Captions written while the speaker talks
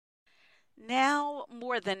Now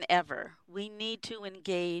more than ever, we need to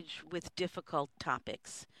engage with difficult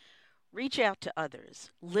topics. Reach out to others.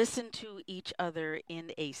 Listen to each other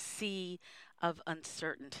in a sea of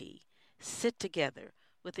uncertainty. Sit together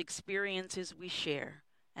with experiences we share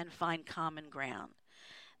and find common ground.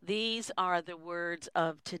 These are the words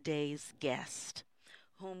of today's guest,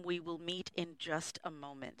 whom we will meet in just a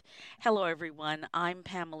moment. Hello, everyone. I'm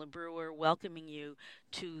Pamela Brewer, welcoming you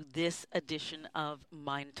to this edition of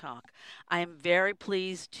Mind Talk. I am very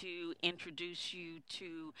pleased to introduce you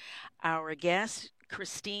to our guest,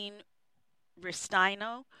 Christine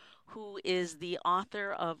Ristaino, who is the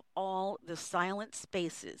author of All the Silent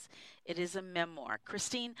Spaces. It is a memoir.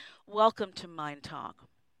 Christine, welcome to Mind Talk.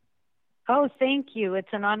 Oh, thank you.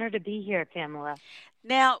 It's an honor to be here, Pamela.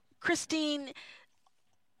 Now, Christine,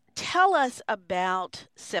 tell us about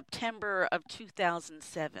September of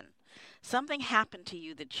 2007. Something happened to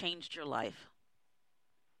you that changed your life.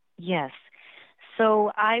 Yes.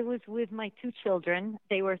 So I was with my two children.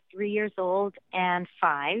 They were 3 years old and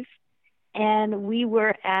 5. And we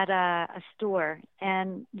were at a store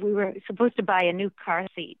and we were supposed to buy a new car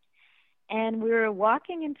seat. And we were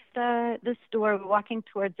walking into the store, walking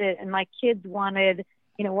towards it, and my kids wanted,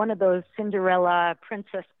 one of those Cinderella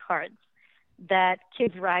princess carts that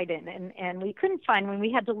kids ride in. And we couldn't find one.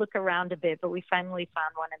 We had to look around a bit, but we finally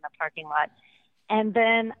found one in the parking lot. And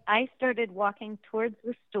then I started walking towards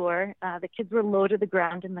the store. The kids were low to the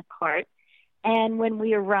ground in the cart. And when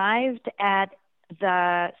we arrived at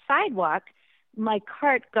the sidewalk, my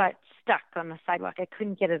cart got stuck on the sidewalk. I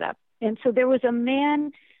couldn't get it up. And so there was a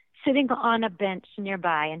man sitting on a bench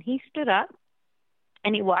nearby, and he stood up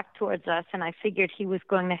and he walked towards us, and I figured he was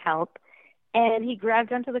going to help. And he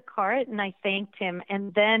grabbed onto the cart, and I thanked him.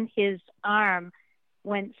 And then his arm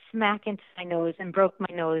went smack into my nose and broke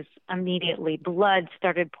my nose immediately. Blood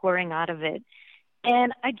started pouring out of it.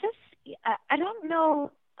 And I don't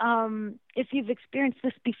know if you've experienced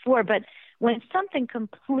this before, but when something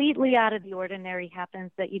completely out of the ordinary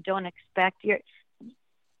happens that you don't expect,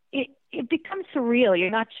 it becomes surreal. You're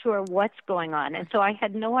not sure what's going on. And so I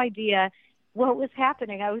had no idea what was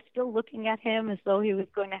happening. I was still looking at him as though he was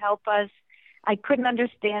going to help us. I couldn't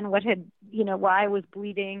understand why I was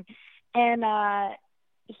bleeding. And and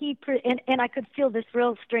I could feel this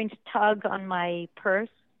real strange tug on my purse.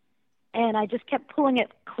 And I just kept pulling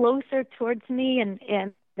it closer towards me, and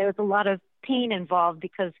there was a lot of pain involved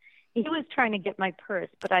because he was trying to get my purse,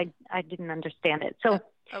 but I didn't understand it. So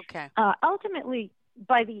Okay. ultimately,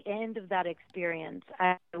 by the end of that experience,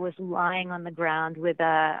 I was lying on the ground with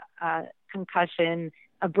a concussion,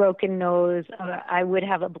 a broken nose. I would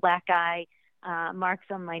have a black eye, marks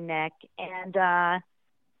on my neck, and I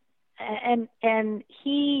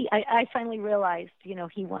finally realized,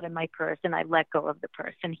 he wanted my purse, and I let go of the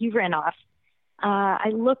purse, and he ran off.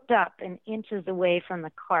 I looked up, and inches away from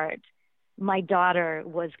the cart, my daughter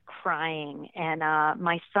was crying, and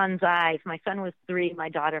my son's eyes, my son was 3, my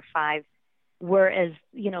daughter 5, were as,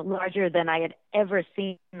 larger than I had ever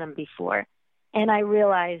seen them before. And I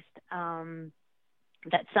realized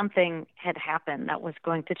that something had happened that was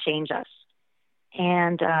going to change us.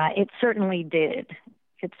 And it certainly did.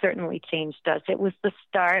 It certainly changed us. It was the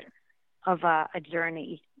start of a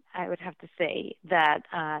journey, I would have to say, that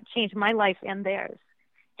changed my life and theirs.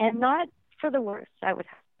 And not for the worse, I would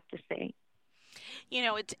have to say.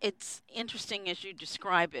 It's interesting as you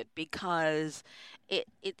describe it because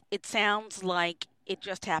it sounds like it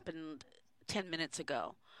just happened 10 minutes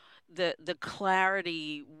ago. The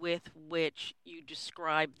clarity with which you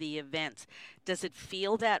describe the events, does it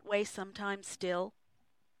feel that way sometimes still?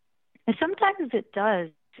 And sometimes it does.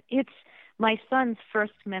 It's my son's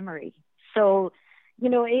first memory. So,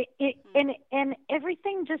 and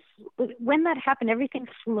everything just, when that happened, everything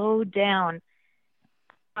slowed down.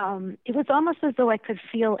 It was almost as though I could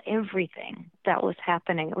feel everything that was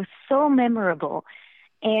happening. It was so memorable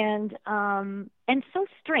and so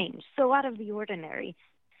strange, so out of the ordinary.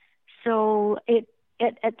 So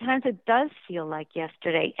at times it does feel like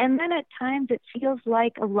yesterday, and then at times it feels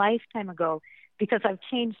like a lifetime ago because I've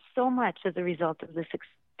changed so much as a result of this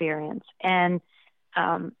experience, and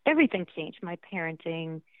everything changed. My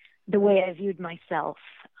parenting, the way I viewed myself,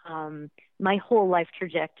 my whole life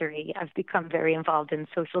trajectory. I've become very involved in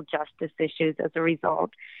social justice issues as a result,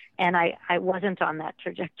 and I wasn't on that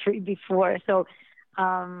trajectory before. So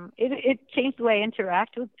it changed the way I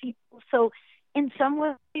interact with people. So in some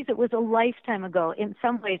ways, it was a lifetime ago. In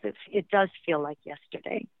some ways, it does feel like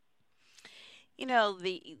yesterday.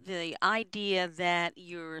 The idea that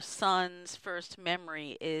your son's first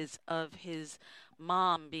memory is of his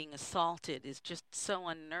mom being assaulted is just so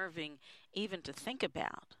unnerving even to think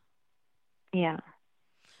about. Yeah,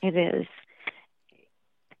 it is.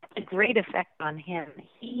 a great effect on him.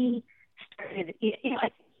 He started,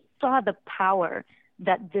 I saw the power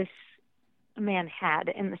that this man had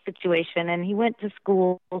in the situation, and he went to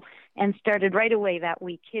school and started right away that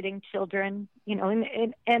week hitting children,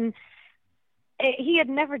 and he had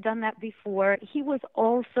never done that before. He was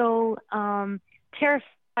also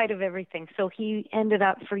terrified of everything, so he ended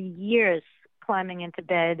up for years climbing into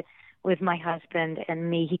bed with my husband and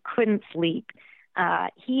me. He couldn't sleep.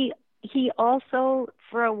 He also,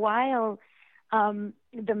 for a while,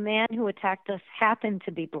 the man who attacked us happened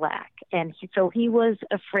to be black, and so he was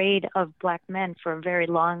afraid of black men for a very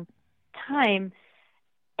long time.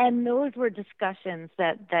 And those were discussions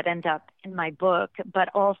that end up in my book, but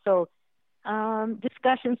also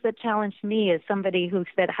discussions that challenged me as somebody who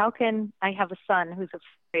said, how can I have a son who's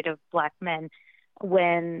afraid of black men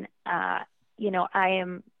when,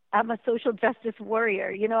 I'm a social justice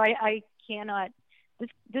warrior. I cannot,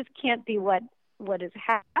 this can't be what is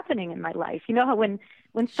happening in my life. You know how when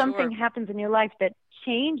something Sure. happens in your life that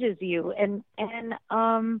changes you, and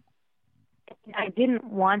I didn't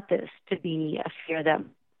want this to be a fear that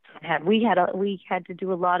I had. We had to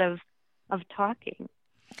do a lot of talking.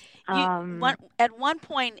 At one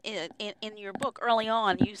point in your book early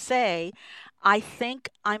on, you say, I think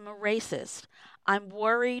I'm a racist. I'm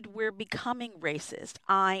worried we're becoming racist,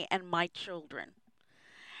 I and my children.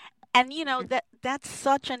 And that's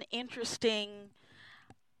such an interesting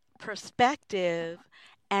perspective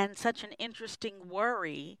and such an interesting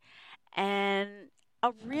worry and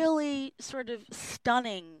a really sort of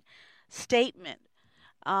stunning statement.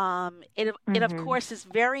 It of Mhm. course is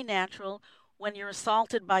very natural when you're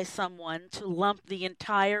assaulted by someone to lump the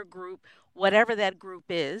entire group, whatever that group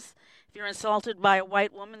is. If you're assaulted by a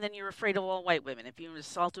white woman, then you're afraid of all white women. If you're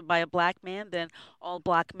assaulted by a black man, then all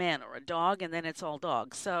black men, or a dog, and then it's all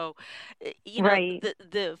dogs. So, Right.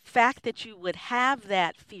 the fact that you would have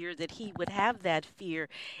that fear, that he would have that fear,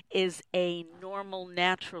 is a normal,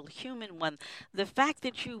 natural human one. The fact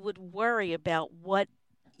that you would worry about what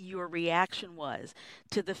your reaction was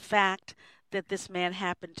to the fact that this man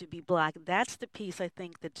happened to be black. That's the piece I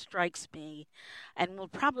think that strikes me and will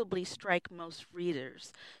probably strike most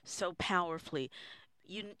readers so powerfully.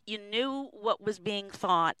 You knew what was being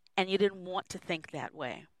thought and you didn't want to think that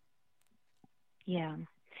way. Yeah.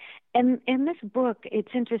 And in this book,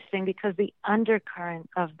 it's interesting because the undercurrent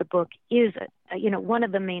of the book is, one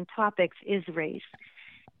of the main topics is race.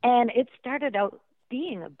 And it started out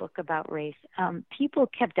being a book about race. People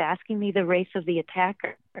kept asking me the race of the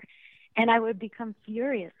attacker, and I would become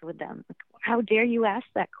furious with them. How dare you ask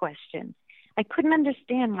that question? I couldn't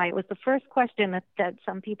understand why it was the first question that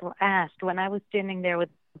some people asked when I was standing there with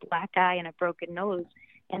a black eye and a broken nose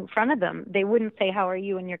in front of them. They wouldn't say, how are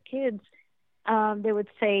you and your kids? They would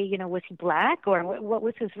say, was he black, or what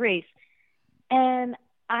was his race? And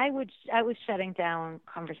I was shutting down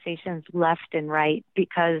conversations left and right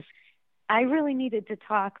because I really needed to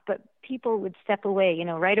talk, but people would step away,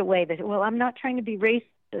 right away. They said, well, I'm not trying to be racist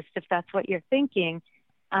if that's what you're thinking,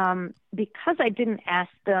 because I didn't ask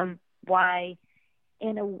them why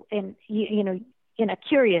in a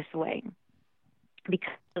curious way,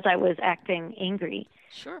 because I was acting angry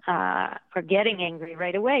Sure. or getting angry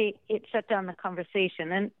right away. It shut down the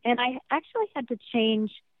conversation, and I actually had to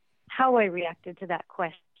change how I reacted to that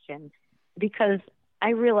question because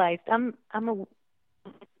I realized I'm from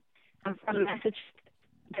Massachusetts.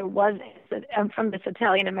 I'm from this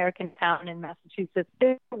Italian American town in Massachusetts.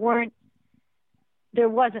 There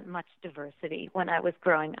wasn't much diversity when I was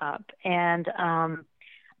growing up, and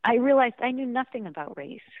I realized I knew nothing about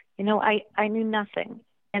race. I knew nothing,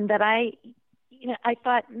 and that I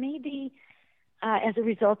thought maybe as a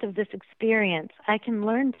result of this experience, I can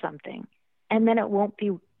learn something, and then it won't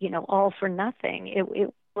be all for nothing.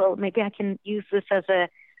 It will, maybe I can use this as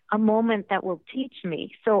a moment that will teach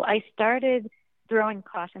me. So I started throwing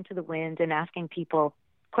caution to the wind and asking people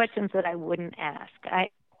questions that I wouldn't ask.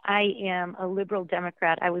 I am a liberal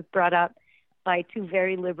Democrat. I was brought up by two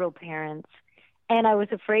very liberal parents, and I was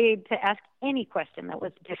afraid to ask any question that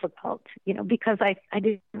was difficult, because I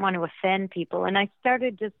didn't want to offend people. And I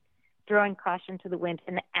started just throwing caution to the wind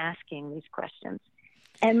and asking these questions.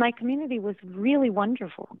 And my community was really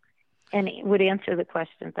wonderful and would answer the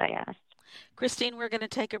questions I asked. Christine, we're going to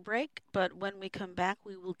take a break, but when we come back,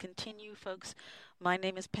 we will continue, folks. My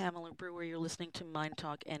name is Pamela Brewer. You're listening to Mind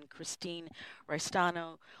Talk, and Christine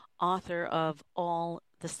Ristaino, author of All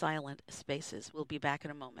the Silent Spaces. We'll be back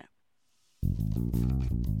in a moment.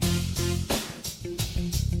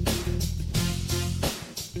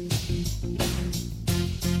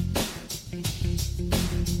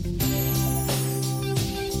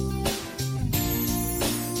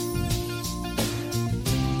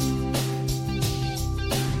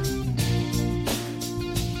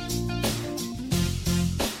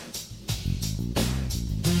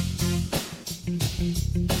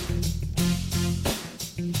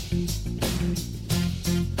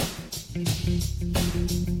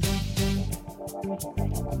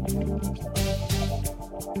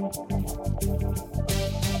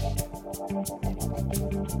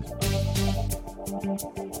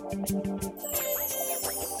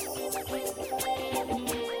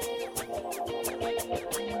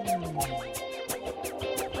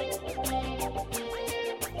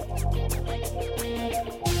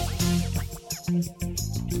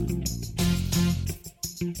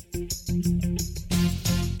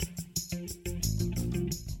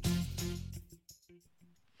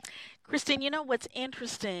 Christine, you know what's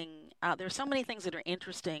interesting? There's so many things that are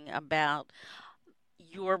interesting about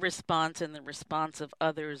your response and the response of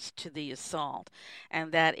others to the assault,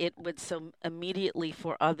 and that it would so immediately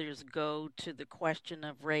for others go to the question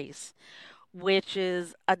of race, which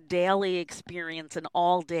is a daily experience, an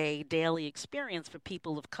all day daily experience for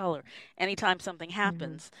people of color. Anytime something Hmm.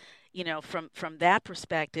 happens, from that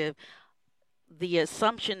perspective, the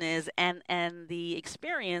assumption is and the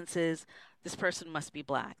experience is this person must be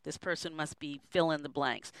black, this person must be fill in the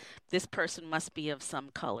blanks, this person must be of some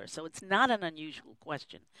color. So it's not an unusual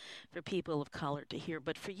question for people of color to hear,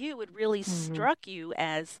 but for you it really Hmm. struck you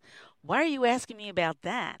as, why are you asking me about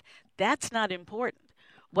that? That's not important.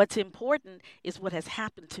 What's important is what has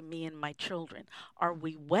happened to me and my children. Are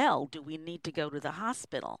we well? Do we need to go to the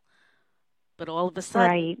hospital? But all of a sudden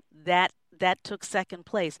Right. that took second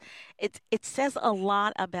place. It says a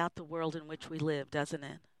lot about the world in which we live, doesn't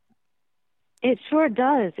it? It sure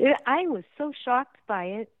does. I was so shocked by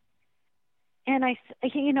it. And I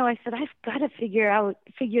said, I've got to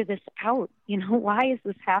figure this out. Why is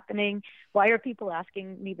this happening? Why are people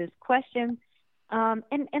asking me this question? And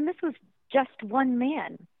this was just one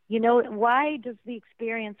man. Why does the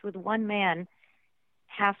experience with one man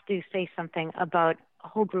have to say something about a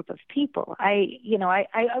whole group of people? I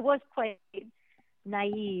was quite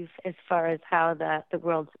naive as far as how the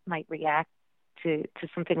world might react to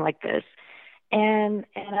something like this. And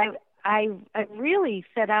I really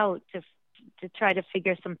set out to try to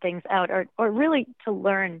figure some things out, or really to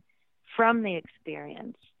learn from the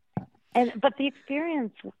experience. But the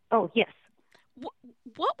experience, oh yes.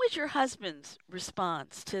 What was your husband's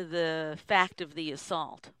response to the fact of the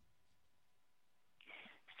assault?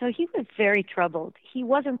 So he was very troubled. He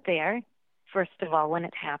wasn't there, first of all, when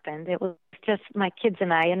it happened. It was just my kids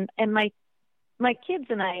and I, and my kids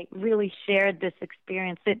and I really shared this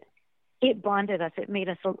experience. It bonded us. It made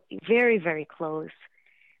us very, very close.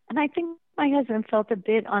 And I think my husband felt a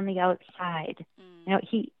bit on the outside.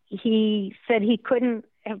 Mm, He said he couldn't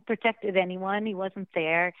have protected anyone. He wasn't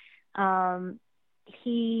there. Um,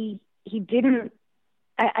 he didn't.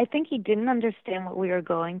 I think he didn't understand what we were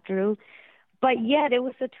going through. But yet, it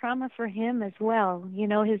was a trauma for him as well.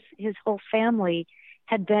 His whole family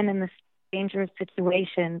had been in this dangerous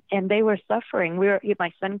situation, and they were suffering.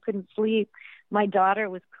 My son couldn't sleep. My daughter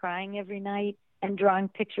was crying every night and drawing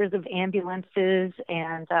pictures of ambulances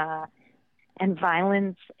and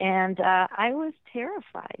violence, and I was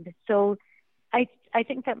terrified. So I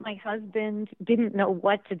think that my husband didn't know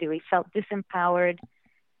what to do. He felt disempowered,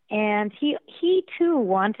 and he too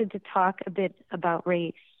wanted to talk a bit about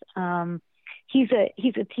race. Um, he's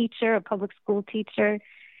a teacher, a public school teacher,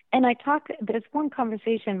 and there's one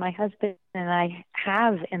conversation my husband and I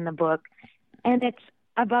have in the book, and it's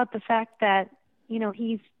about the fact that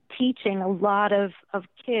he's teaching a lot of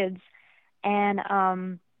kids, and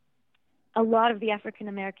a lot of the African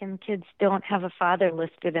American kids don't have a father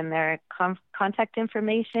listed in their contact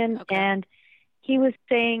information. okay. And he was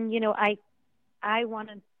saying, I want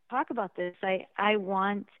to talk about this.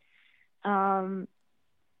 Um,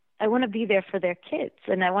 I want to be there for their kids,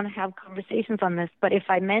 and I want to have conversations on this. But if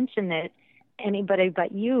I mention it, anybody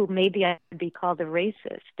but you, maybe I'd be called a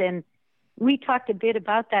racist. And we talked a bit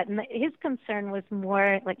about that. And his concern was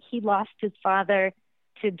more like he lost his father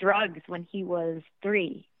to drugs when he was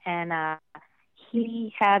 3, and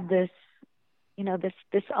he had this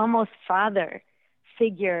almost father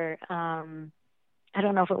figure. I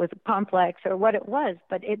don't know if it was a complex or what it was,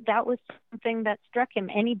 but that was something that struck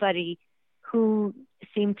him. Anybody who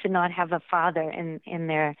seemed to not have a father in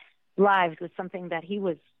their lives was something that he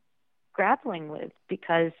was grappling with,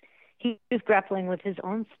 because he was grappling with his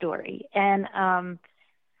own story. And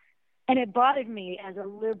it bothered me as a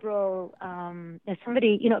liberal, as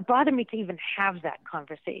somebody, it bothered me to even have that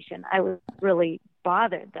conversation. I was really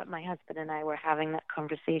bothered that my husband and I were having that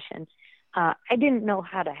conversation. I didn't know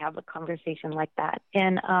how to have a conversation like that.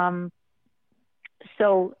 And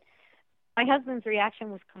so my husband's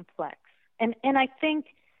reaction was complex. And I think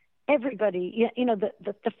everybody,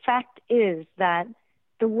 the fact is that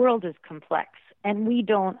the world is complex, and we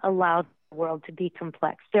don't allow the world to be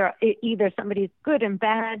complex. Either somebody's good and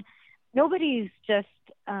bad. Nobody's just,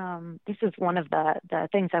 this is one of the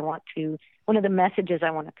things one of the messages I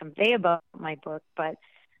want to convey about my book, but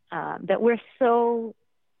that we're so,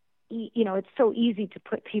 it's so easy to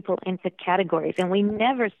put people into categories, and we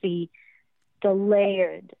never see the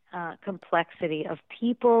layered complexity of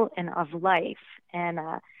people and of life. And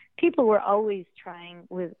people were always trying,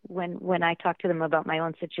 when I talk to them about my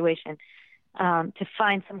own situation, to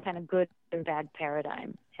find some kind of good and bad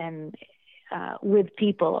paradigm, and with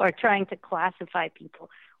people, or trying to classify people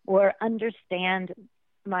or understand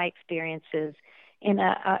my experiences in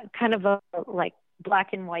a kind of a like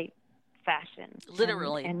black and white fashion,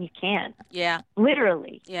 Literally. and you can't. Yeah.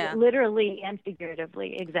 Literally, Yeah. literally and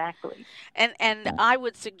figuratively, exactly. And I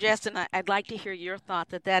would suggest, and I'd like to hear your thought,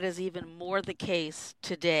 that that is even more the case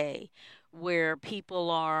today, where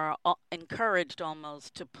people are encouraged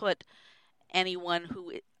almost to put anyone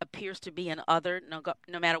who appears to be an other,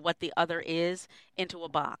 no matter what the other is, into a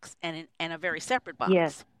box, and a very separate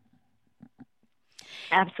Yes, box.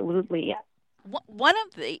 absolutely. One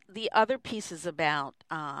of the other pieces about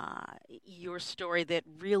your story that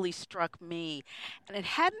really struck me, and it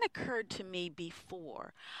hadn't occurred to me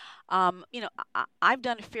before. I've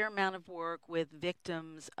done a fair amount of work with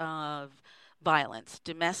victims of violence,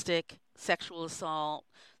 domestic, sexual assault,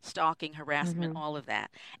 stalking, harassment, Hmm. all of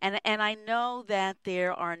that. And I know that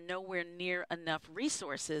there are nowhere near enough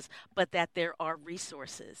resources, but that there are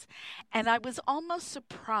resources. And I was almost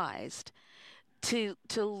surprised to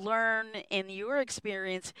learn in your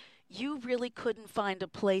experience you really couldn't find a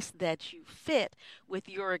place that you fit with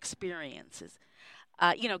your experiences.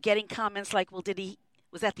 Getting comments like, "Well, did he?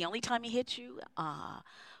 Was that the only time he hit you?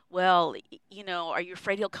 Well, are you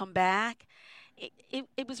afraid he'll come back?"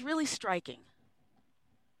 It was really striking.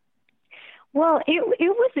 Well, it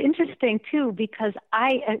was interesting too because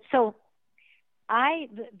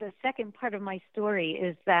the second part of my story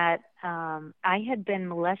is that I had been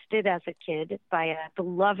molested as a kid by a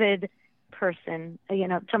beloved person,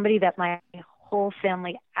 somebody that my whole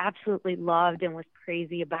family absolutely loved and was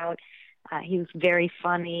crazy about. He was very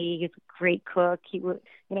funny. He was a great cook. He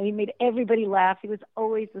made everybody laugh. He was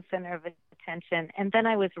always the center of attention. And then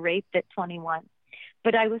I was raped at 21.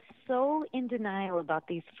 But I was so in denial about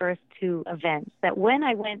these first two events that when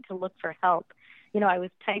I went to look for help, I was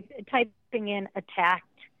typing in attacked.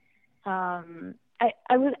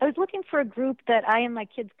 I was looking for a group that I and my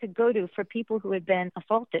kids could go to for people who had been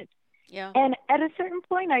assaulted. Yeah. And at a certain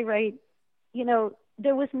point, I write,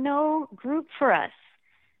 there was no group for us.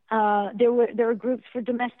 There were groups for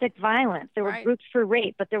domestic violence. There were Right. groups for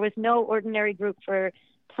rape, but there was no ordinary group for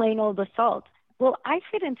plain old assault. Well, I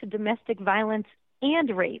fit into domestic violence and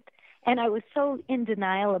rape, and I was so in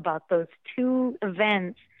denial about those two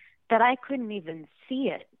events that I couldn't even see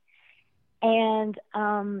it. And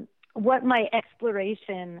what my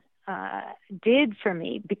exploration did for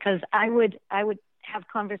me, because I would have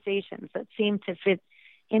conversations that seemed to fit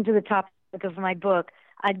into the topic of my book.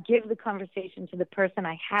 I'd give the conversation to the person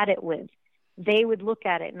I had it with. They would look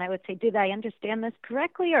at it and I would say, did I understand this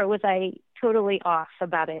correctly or was I totally off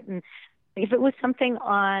about it? And if it was something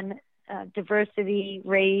on diversity,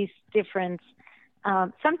 race, difference,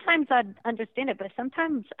 sometimes I'd understand it, but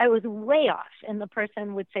sometimes I was way off and the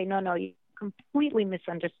person would say, no, no, you completely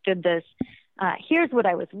misunderstood this. Here's what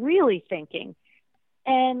I was really thinking.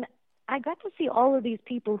 And I got to see all of these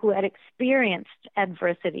people who had experienced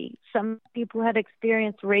adversity. Some people had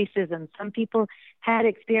experienced racism. Some people had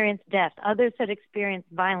experienced death. Others had experienced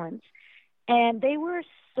violence. And they were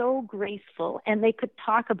so graceful and they could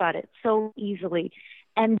talk about it so easily.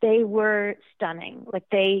 And they were stunning.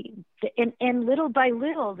 And little by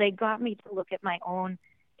little, they got me to look at my own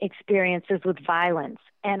experiences with violence.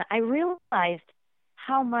 And I realized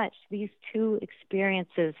how much these two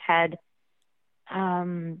experiences had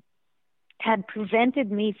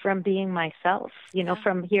prevented me from being myself, Yeah.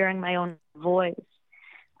 from hearing my own voice.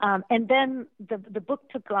 And then the book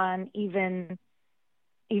took on even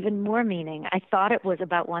more meaning. I thought it was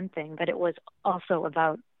about one thing, but it was also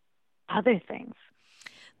about other things.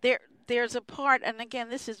 There's a part, and again,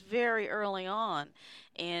 this is very early on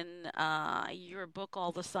in your book,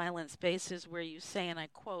 All the Silent Spaces, where you say, and I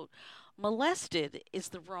quote, "Molested is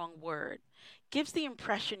the wrong word. Gives the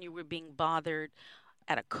impression you were being bothered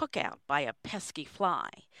at a cookout by a pesky fly.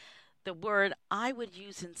 The word I would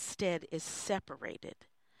use instead is separated,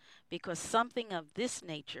 because something of this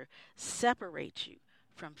nature separates you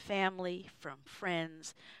from family, from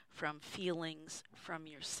friends, from feelings, from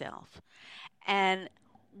yourself." And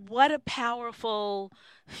what a powerful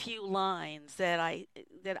few lines that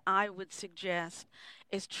I would suggest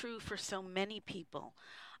is true for so many people.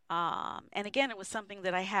 And again, it was something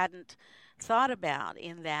that I hadn't thought about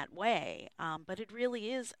in that way, but it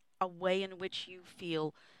really is a way in which you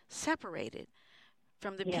feel separated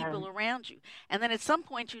from the Yeah. people around you. And then at some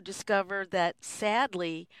point, you discover that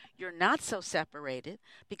sadly, you're not so separated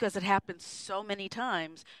because it happens so many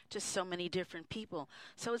times to so many different people.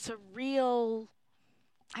 So it's a real,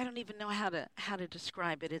 I don't even know how to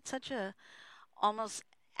describe it. It's such a almost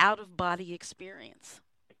out of body experience.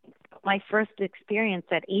 My first experience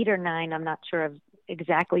at 8 or 9, I'm not sure of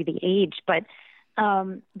exactly the age, but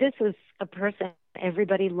this was a person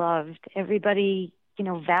everybody loved. Everybody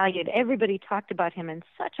valued. Everybody talked about him in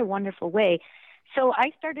such a wonderful way. So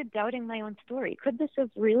I started doubting my own story. Could this have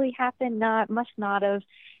really happened? Not, must not have.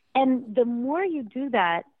 And the more you do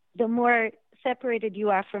that, the more separated you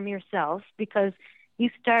are from yourself, because you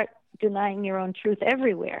start denying your own truth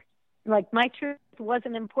everywhere. Like, my truth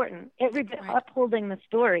wasn't important. Everybody Right. upholding the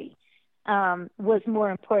story was more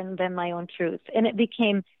important than my own truth. And it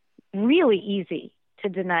became really easy to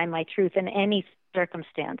deny my truth in any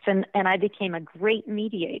circumstance. And I became a great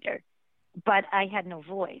mediator, but I had no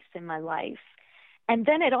voice in my life. And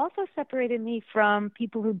then it also separated me from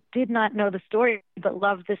people who did not know the story but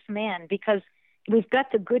loved this man, because we've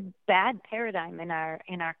got the good bad paradigm in our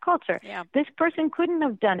culture. Yeah. This person couldn't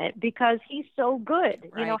have done it because he's so good.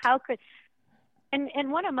 Right. How could,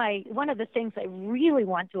 and one of the things I really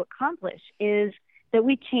want to accomplish is that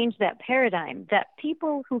we change that paradigm, that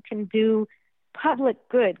people who can do public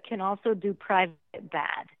good can also do private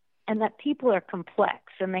bad, and that people are complex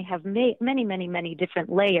and they have many, many, many different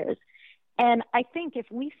layers. And I think if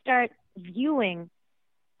we start viewing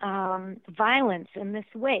violence in this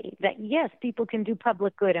way, that yes, people can do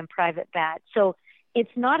public good and private bad. So it's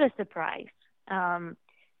not a surprise.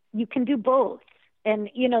 You can do both. And,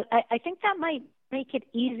 I think that might make it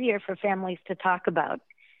easier for families to talk about,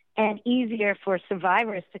 and easier for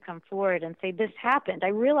survivors to come forward and say, this happened. I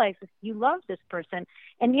realize you love this person.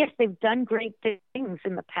 And yes, they've done great things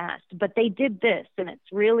in the past, but they did this, and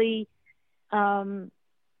it's really,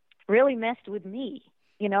 really messed with me,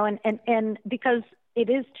 and because it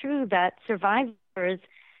is true that survivors,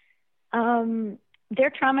 they're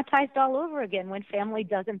traumatized all over again when family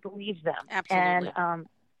doesn't believe them. And Absolutely.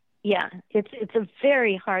 yeah, it's a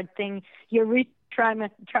very hard thing. You're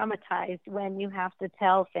traumatized when you have to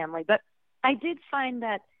tell family. But I did find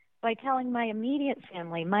that by telling my immediate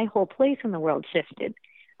family, my whole place in the world shifted.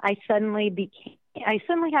 I suddenly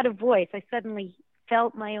had a voice. I suddenly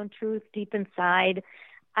felt my own truth deep inside.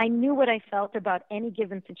 I knew what I felt about any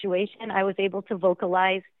given situation. I was able to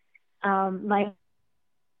vocalize my.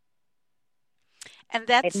 And I'd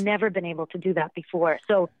that's never been able to do that before.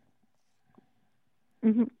 So,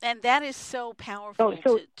 mhm. and that is so so powerful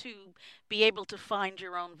so to be able to find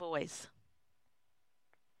your own voice.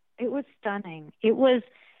 it was stunning. It was.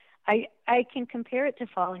 I can compare it to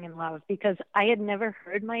falling in love, because I had never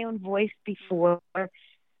heard my own voice Mm. before.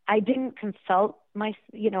 I didn't consult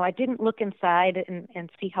I didn't look inside and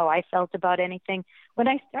see how I felt about anything. When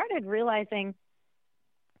I started realizing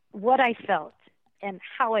what I felt and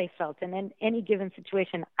how I felt in any given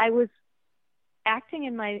situation, I was acting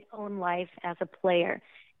in my own life as a player.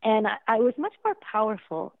 And I was much more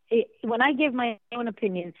powerful. When I gave my own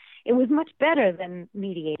opinion, it was much better than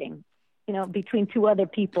mediating, between two other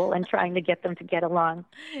people and trying to get them to get along.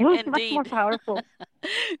 It was much more Indeed. powerful.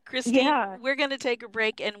 Christine, Yeah. we're going to take a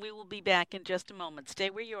break and we will be back in just a moment. Stay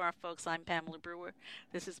where you are, folks. I'm Pamela Brewer.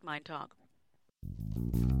 This is Mind Talk.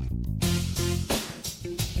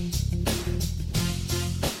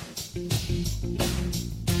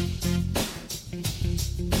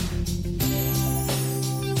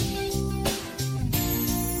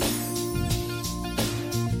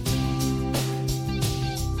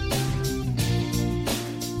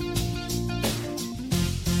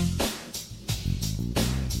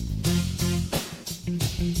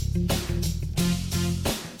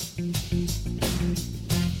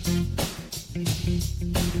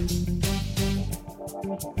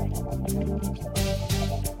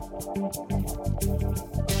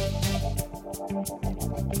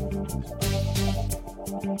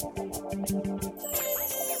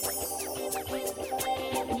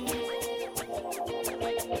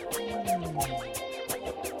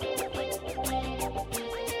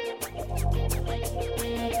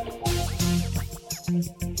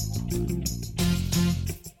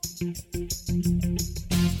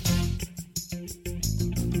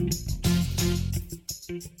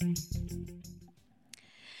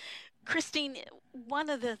 Christine, one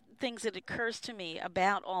of the things that occurs to me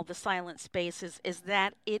about all the silent spaces is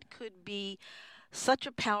that it could be such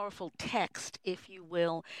a powerful text, if you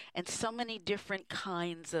will, and so many different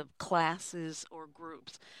kinds of classes or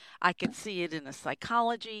groups. I could see it in a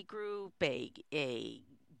psychology group, a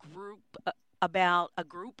group about a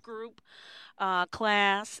group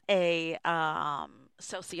class, a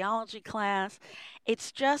sociology class.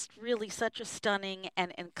 It's just really such a stunning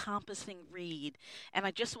and encompassing read. And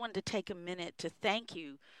I just wanted to take a minute to thank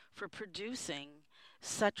you for producing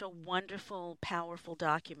such a wonderful, powerful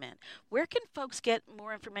document. Where can folks get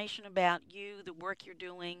more information about you, the work you're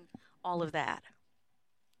doing, all of that?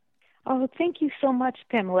 Oh, thank you so much,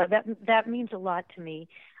 Pamela. That means a lot to me.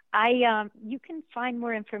 You can find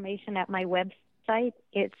more information at my website.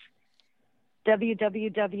 It's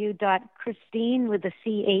www.Christine with a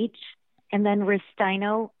CH and then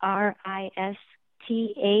Ristaino, Ristaino.com.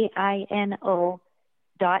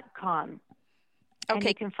 And you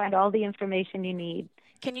Okay. can find all the information you need.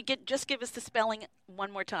 Can you just give us the spelling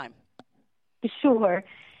one more time? Sure.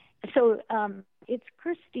 So it's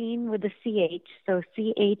Christine with a CH, so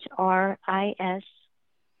Christine,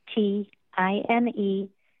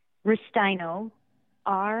 Ristaino,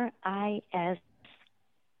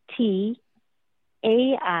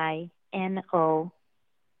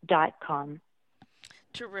 Ristaino.com.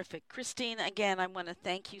 Terrific. Christine, again, I want to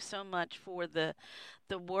thank you so much for the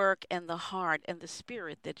work and the heart and the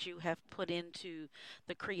spirit that you have put into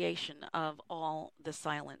the creation of all the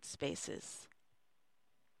silent spaces.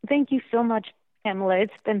 Thank you so much, Pamela.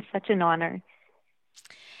 It's been such an honor.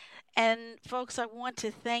 And folks, I want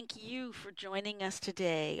to thank you for joining us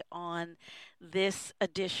today on this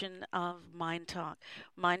edition of Mind Talk.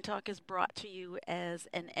 Mind Talk is brought to you as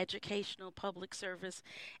an educational public service.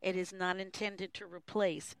 It is not intended to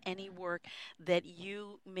replace any work that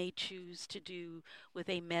you may choose to do with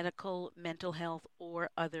a medical, mental health, or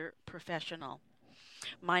other professional.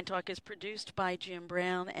 Mind Talk is produced by Jim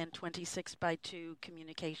Brown and 26 by 2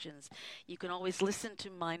 Communications. You can always listen to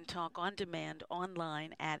Mind Talk on demand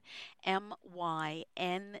online at MyNDTALK.org.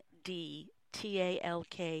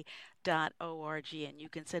 And you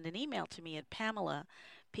can send an email to me at Pamela,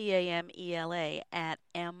 Pamela, at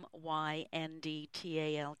MyNDTALK.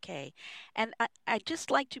 And I'd just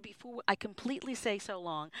like to, before I completely say so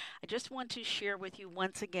long, I just want to share with you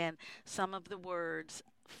once again some of the words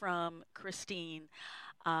from Christine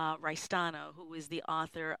Ristaino, who is the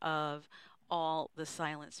author of All the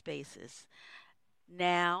Silent Spaces.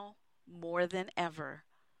 Now, more than ever,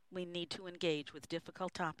 we need to engage with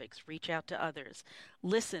difficult topics, reach out to others,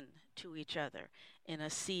 listen to each other in a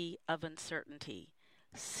sea of uncertainty,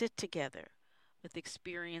 sit together with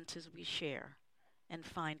experiences we share, and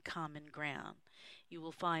find common ground. You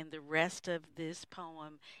will find the rest of this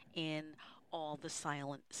poem in All the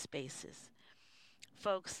Silent Spaces.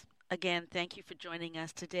 Folks, again, thank you for joining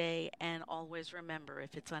us today, and always remember,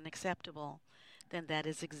 if it's unacceptable, then that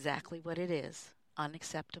is exactly what it is,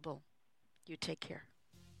 unacceptable. You take care.